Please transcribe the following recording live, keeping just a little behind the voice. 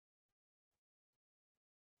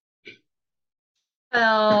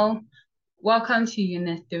Hello, welcome to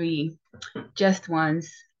Unit 3, Just Ones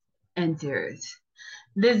and Zeros.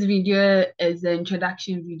 This video is the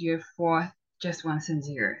introduction video for Just Ones and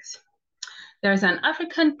Zeros. There's an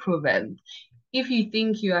African proverb: if you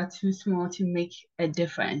think you are too small to make a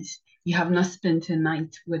difference, you have not spent a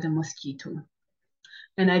night with a mosquito.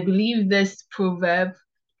 And I believe this proverb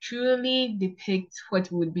truly depicts what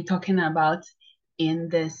we'll be talking about in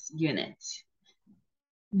this unit.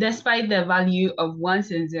 Despite the value of ones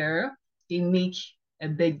and zero, they make a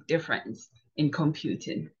big difference in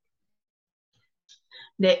computing.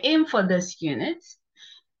 The aim for this unit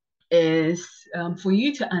is for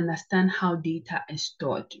you to understand how data is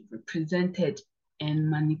stored, represented, and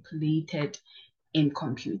manipulated in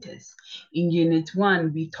computers. In Unit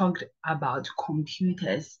 1, we talked about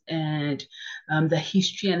computers and the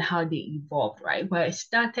history and how they evolved, right? Where it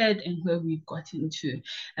started and where we've gotten to.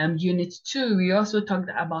 Unit 2, we also talked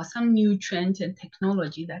about some new trends and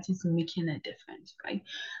technology that is making a difference, right?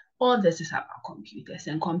 All this is about computers,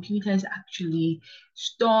 and computers actually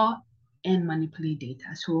store and manipulate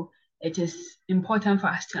data. So it is important for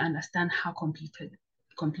us to understand how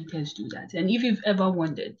computers do that. And if you've ever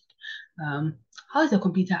wondered, how is the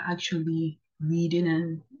computer actually reading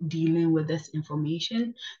and dealing with this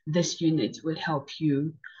information, this unit will help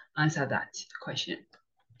you answer that question.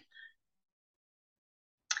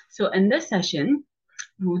 So in this session,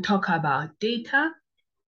 we'll talk about data,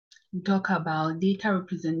 we'll talk about data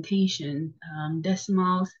representation,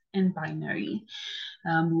 decimals, and binary.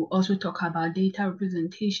 We'll also talk about data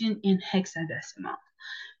representation in hexadecimal.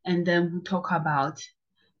 And then we'll talk about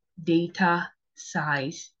data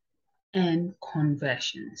size and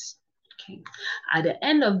conversions. Okay. At the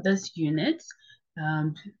end of this unit,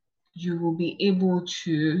 you will be able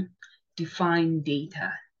to define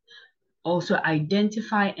data, also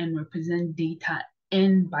identify and represent data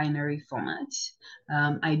in binary formats,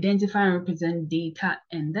 identify and represent data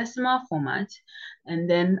in decimal format, and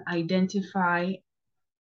then identify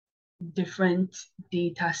different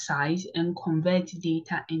data size and convert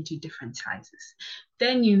data into different sizes.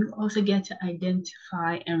 Then you also get to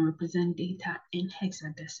identify and represent data in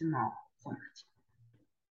hexadecimal format.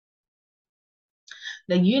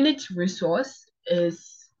 The unit resource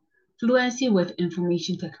is Fluency with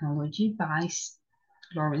Information Technology by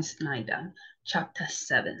Lawrence Snyder, Chapter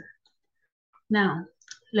 7. Now,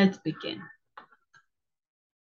 let's begin.